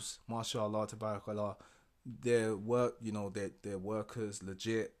uncles, mashallah, tabarakallah, their work, you know, they're workers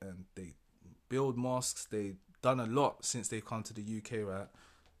legit and they build mosques. They done a lot since they come to the UK, right?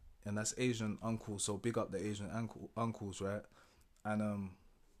 And that's Asian uncles, so big up the Asian uncles, right? And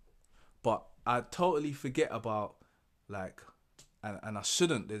but I totally forget about like, and I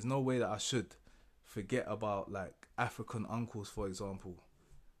shouldn't. There's no way that I should forget about like African uncles, for example,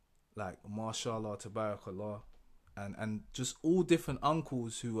 like mashallah, tabarakallah, and just all different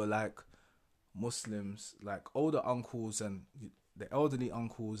uncles who are like Muslims, like older uncles and the elderly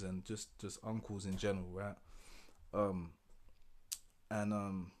uncles and just uncles in general, right? Um,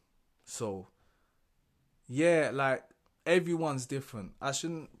 and so yeah, like everyone's different. I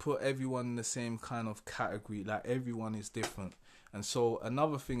shouldn't put everyone in the same kind of category. Like everyone is different. And so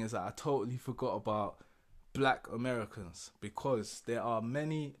another thing is that I totally forgot about black Americans because there are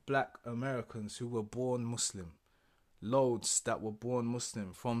many black Americans who were born Muslim. Loads that were born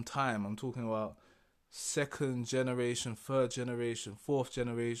Muslim from time. I'm talking about second generation, third generation, fourth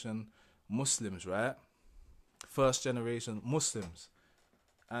generation Muslims, right? First generation Muslims.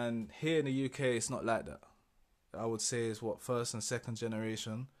 And here in the UK, it's not like that. I would say it's what first and second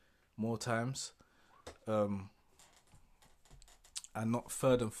generation, more times, and not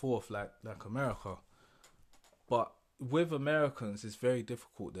third and fourth like America. But with Americans, it's very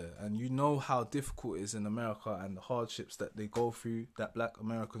difficult there, and you know how difficult it is in America and the hardships that they go through, that Black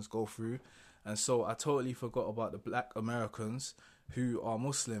Americans go through, and so I totally forgot about the Black Americans who are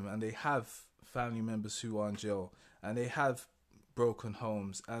Muslim and they have family members who are in jail and they have broken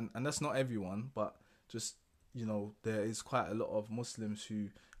homes, and that's not everyone, but just you know, there is quite a lot of Muslims who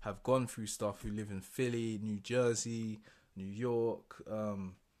have gone through stuff, who live in Philly, New Jersey, New York,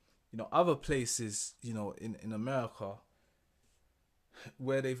 you know, other places, you know, in America,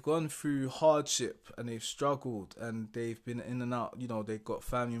 where they've gone through hardship and they've struggled and they've been in and out, you know, they've got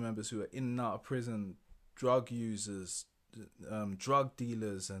family members who are in and out of prison, drug users, drug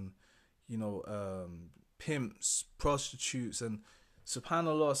dealers, and, you know, pimps, prostitutes, and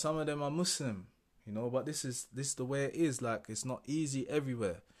subhanAllah, some of them are Muslim. You know, but this is the way it is. Like, it's not easy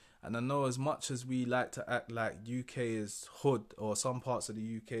everywhere. And I know as much as we like to act like UK is hood, or some parts of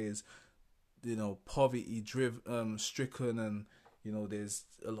the UK is, you know, poverty stricken, and you know there's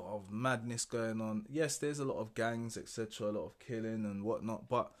a lot of madness going on. Yes, there's a lot of gangs, etc., a lot of killing and whatnot.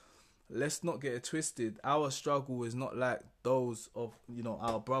 But let's not get it twisted. Our struggle is not like those of, you know,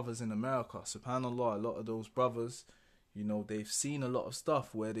 our brothers in America. Subhanallah, a lot of those brothers, you know, they've seen a lot of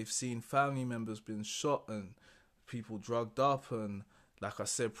stuff where they've seen family members being shot and people drugged up and, like I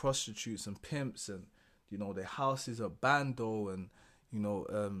said, prostitutes and pimps, and, you know, their houses are bando, and, you know,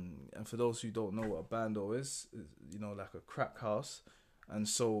 and for those who don't know what a bando is, you know, like a crack house. And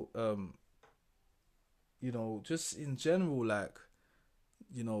so, you know, just in general, like,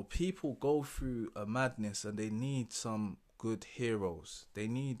 you know, people go through a madness and they need some good heroes. They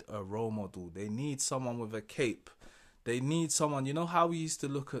need a role model. They need someone with a cape. They need someone, you know how we used to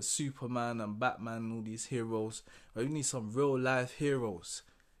look at Superman and Batman and all these heroes? We need some real life heroes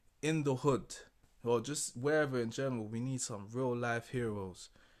in the hood, or just wherever in general. We need some real life heroes.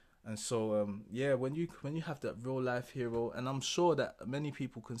 And so, yeah, when you have that real life hero, and I'm sure that many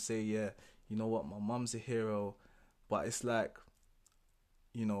people can say, yeah, you know what, my mum's a hero, but it's like,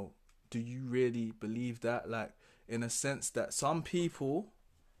 you know, do you really believe that? Like, in a sense that some people,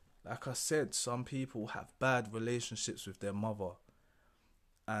 like I said, some people have bad relationships with their mother.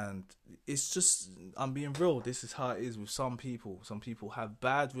 And it's just, I'm being real, this is how it is with some people. Some people have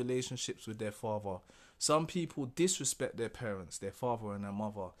bad relationships with their father. Some people disrespect their parents, their father and their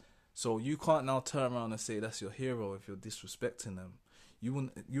mother. So you can't now turn around and say that's your hero if you're disrespecting them. You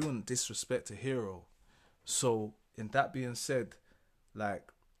wouldn't disrespect a hero. So, in that being said,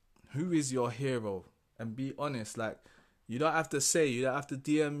 like, who is your hero? And be honest, like, you don't have to say, you don't have to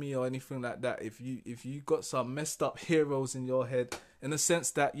DM me or anything like that. If you got some messed up heroes in your head, in the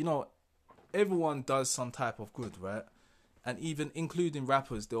sense that, you know, everyone does some type of good, right? And even including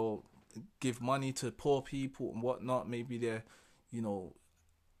rappers, they'll give money to poor people and whatnot. Maybe they're, you know,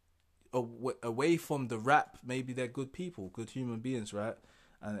 away from the rap, maybe they're good people, good human beings, right?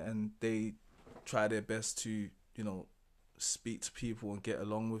 and they try their best to, you know, speak to people and get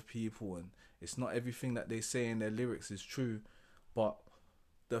along with people, and it's not everything that they say in their lyrics is true, but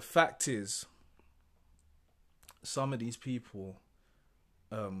the fact is, some of these people,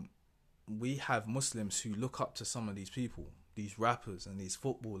 um, we have Muslims who look up to some of these people, these rappers and these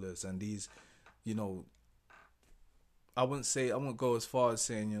footballers and these, you know, I wouldn't go as far as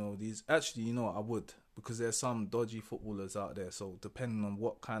saying, you know, these, actually, you know what, I would, because there's some dodgy footballers out there, so depending on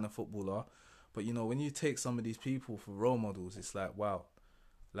what kind of footballer, but you know, when you take some of these people for role models, it's like, wow,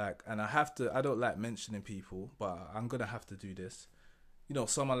 like, and I don't like mentioning people, but I'm gonna have to do this. You know,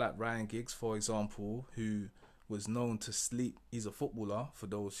 someone like Ryan Giggs, for example, who was known to sleep. He's a footballer, for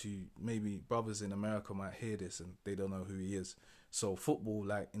those who, maybe brothers in America might hear this and they don't know who he is. So football,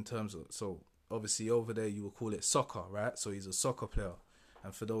 like, in terms of, so obviously over there you will call it soccer, right? So he's a soccer player.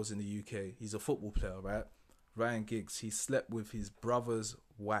 And for those in the UK, he's a football player, right? Ryan Giggs, he slept with his brother's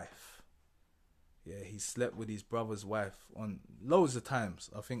wife. Yeah, he slept with his brother's wife on loads of times.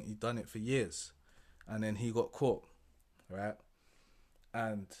 I think he done it for years. And then he got caught, right?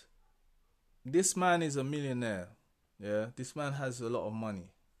 And this man is a millionaire. Yeah, this man has a lot of money.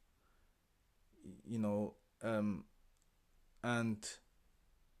 You know, and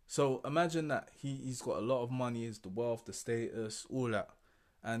so imagine that he's got a lot of money, is the wealth, the status, all that,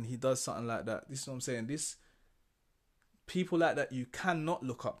 and he does something like that. This is what I'm saying. This people like that you cannot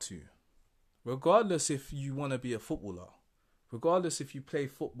look up to, regardless if you want to be a footballer, regardless if you play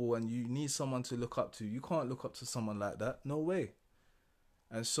football and you need someone to look up to. You can't look up to someone like that. No way.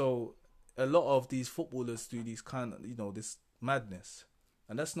 And so a lot of these footballers do these kind of, you know, this madness.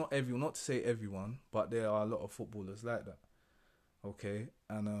 And that's not everyone, not to say everyone, but there are a lot of footballers like that. Okay.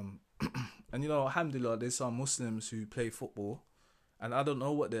 And and you know, alhamdulillah, there's some Muslims who play football, and I don't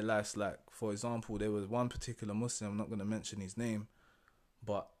know what their life's like. For example, there was one particular Muslim, I'm not going to mention his name,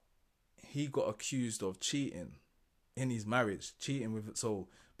 but he got accused of cheating in his marriage, cheating with, so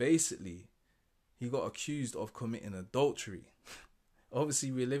basically he got accused of committing adultery.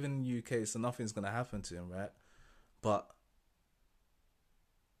 Obviously, we live in the UK, so nothing's going to happen to him, right? But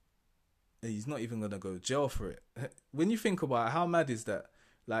he's not even going to go to jail for it. When you think about it, how mad is that?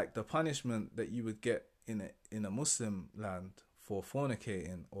 Like, the punishment that you would get in a Muslim land for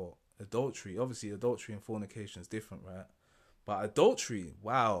fornicating or adultery. Obviously, adultery and fornication is different, right? But adultery,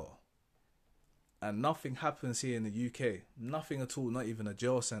 wow. And nothing happens here in the UK. Nothing at all, not even a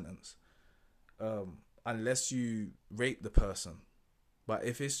jail sentence. Unless you rape the person. But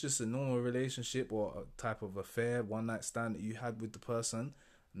if it's just a normal relationship or a type of affair, one night stand that you had with the person,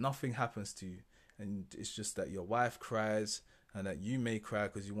 nothing happens to you. And it's just that your wife cries and that you may cry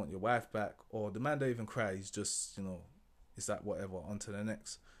because you want your wife back. Or the man don't even cry. He's just, you know, it's like whatever, on to the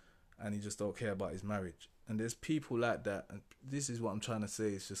next. And he just don't care about his marriage. And there's people like that. And this is what I'm trying to say.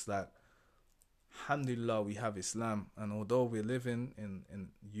 It's just like, alhamdulillah, we have Islam. And although we're living in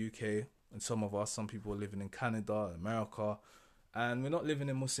UK, and some people are living in Canada, America, and we're not living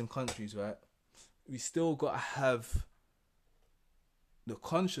in Muslim countries, right? We still got to have the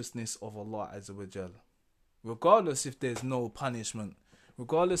consciousness of Allah Azza wa Jal. Regardless if there's no punishment,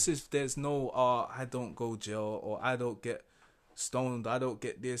 regardless if there's no, I don't go jail, or I don't get stoned, I don't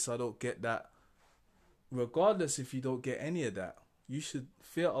get this, I don't get that. Regardless if you don't get any of that, you should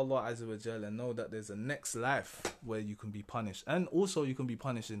fear Allah Azza wa Jal and know that there's a next life where you can be punished. And also you can be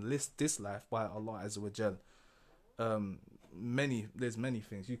punished in this life by Allah Azza wa Jal. There's many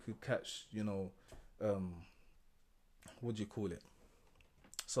things you could catch, you know, what do you call it,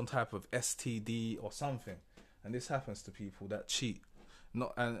 some type of STD or something, and this happens to people that cheat,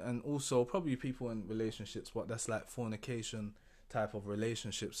 not and also probably people in relationships, but that's like fornication type of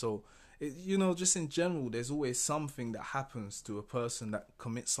relationship. So you know, just in general, there's always something that happens to a person that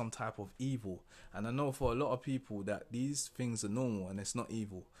commits some type of evil. And I know for a lot of people that these things are normal and it's not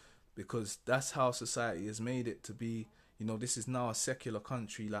evil, because that's how society has made it to be. You know, this is now a secular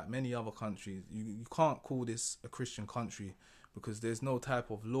country like many other countries. You can't call this a Christian country because there's no type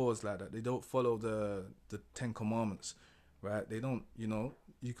of laws like that. They don't follow the Ten Commandments, right? They don't, you know,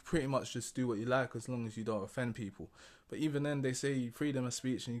 you can pretty much just do what you like as long as you don't offend people. But even then, they say freedom of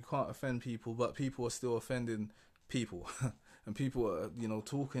speech and you can't offend people, but people are still offending people. And people are, you know,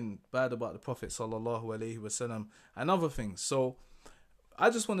 talking bad about the Prophet sallallahu alaihi wasallam and other things. So I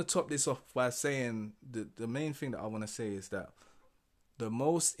just want to top this off by saying the main thing that I want to say is that the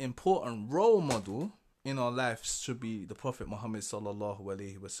most important role model in our lives should be the Prophet Muhammad sallallahu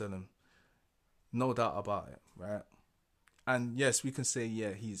alaihi wasallam. No doubt about it, right? And yes, we can say,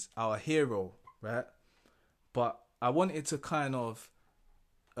 yeah, he's our hero, right? But I wanted to kind of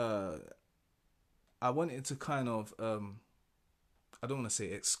I don't want to say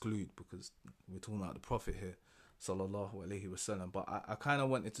exclude, because we're talking about the Prophet here, sallallahu alaihi wasallam. But I kind of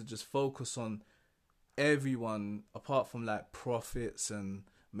wanted to just focus on everyone apart from like prophets and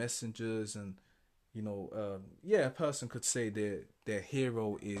messengers, and a person could say their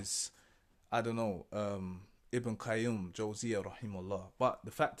hero is, I don't know, Ibn Qayyim Jawziyah rahimullah. But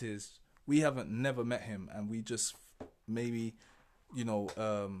the fact is, we haven't never met him, and we just maybe, we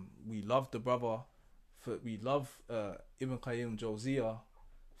love the brother, we love Ibn Qayyim Jawziyah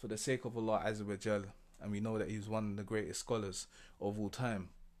for the sake of Allah Azza wa Jal, and we know that he's one of the greatest scholars of all time.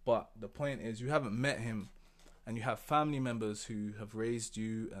 But the point is, you haven't met him, and you have family members who have raised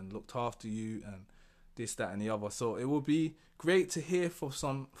you and looked after you, and this, that, and the other. So it will be great to hear from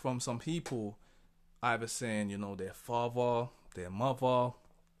some people, either saying, their father, their mother,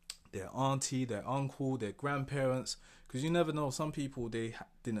 their auntie, their uncle, their grandparents, because you never know. Some people, they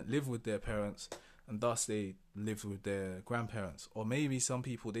didn't live with their parents, and thus they lived with their grandparents. Or maybe some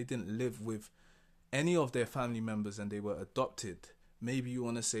people, they didn't live with any of their family members and they were adopted. Maybe you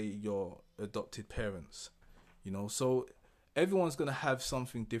want to say your adopted parents, so everyone's going to have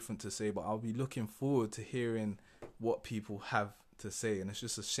something different to say, but I'll be looking forward to hearing what people have to say. And it's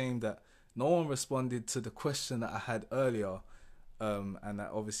just a shame that no one responded to the question that I had earlier, and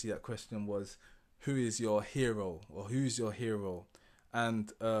that obviously that question was, who is your hero, or who's your hero?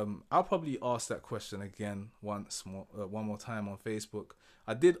 And I'll probably ask that question again one more time on Facebook.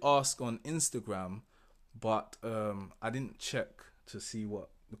 I did ask on Instagram, but I didn't check to see what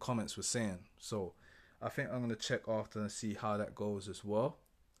the comments were saying. So I think I'm gonna check after and see how that goes as well.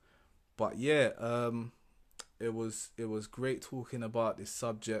 But yeah, it was great talking about this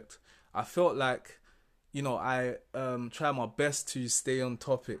subject. I felt like, I tried my best to stay on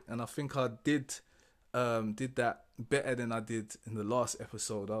topic, and I think I did that better than I did in the last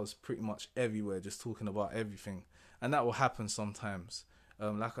episode. I was pretty much everywhere, just talking about everything, and that will happen sometimes.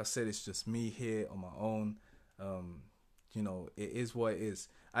 Like I said, it's just me here on my own. It is what it is.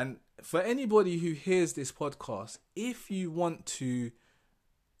 And for anybody who hears this podcast, if you want to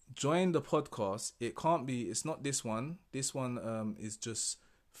join the podcast, it's not this one. This one is just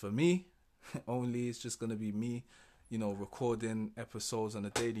for me only. It's just going to be me, recording episodes on a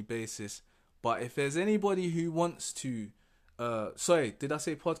daily basis. But if there's anybody who wants to, sorry, did I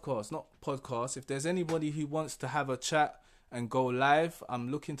say podcast? Not podcast. If there's anybody who wants to have a chat and go live,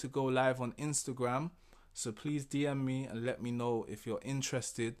 I'm looking to go live on Instagram. So please DM me and let me know if you're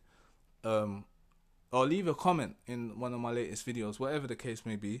interested. Or leave a comment in one of my latest videos, whatever the case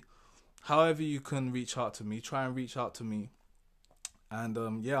may be. However you can reach out to me, try and reach out to me. And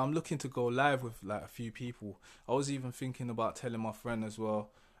I'm looking to go live with like a few people. I was even thinking about telling my friend as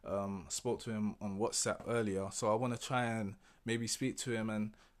well. Spoke to him on WhatsApp earlier, so I want to try and maybe speak to him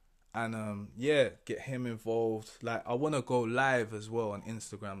and get him involved. Like, I want to go live as well on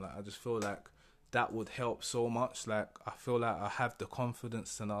Instagram. Like, I just feel like that would help so much. Like, I feel like I have the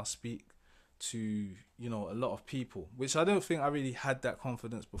confidence to now speak to a lot of people, which I don't think I really had that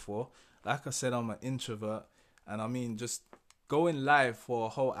confidence before. Like I said, I'm an introvert, and I mean, just going live for a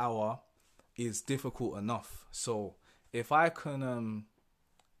whole hour is difficult enough. So if I can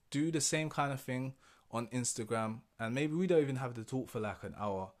do the same kind of thing on Instagram, and maybe we don't even have to talk for like an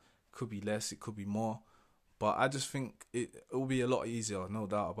hour, could be less, it could be more, but I just think it will be a lot easier, no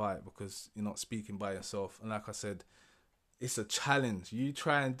doubt about it, because you're not speaking by yourself. And like I said, it's a challenge. You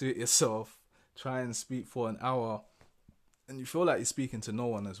try and do it yourself, try and speak for an hour, and you feel like you're speaking to no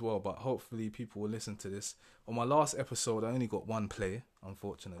one as well. But hopefully people will listen to this. On my last episode, I only got one play,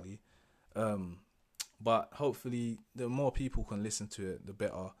 unfortunately, but hopefully the more people can listen to it, the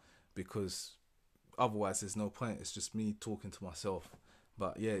better, because otherwise there's no point. It's just me talking to myself.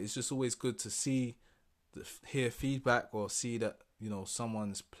 But yeah, it's just always good to hear feedback, or see that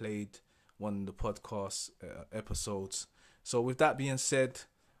someone's played one of the podcast episodes. So with that being said,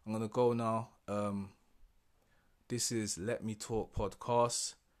 I'm gonna go now. This is Let Me Talk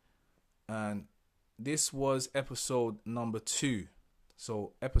Podcast, and this was episode number 2.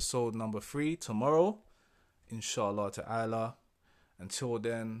 So episode number 3 tomorrow, inshallah ta'ala. Until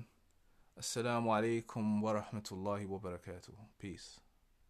then, assalamu alaikum wa rahmatullahi wa barakatuh. Peace.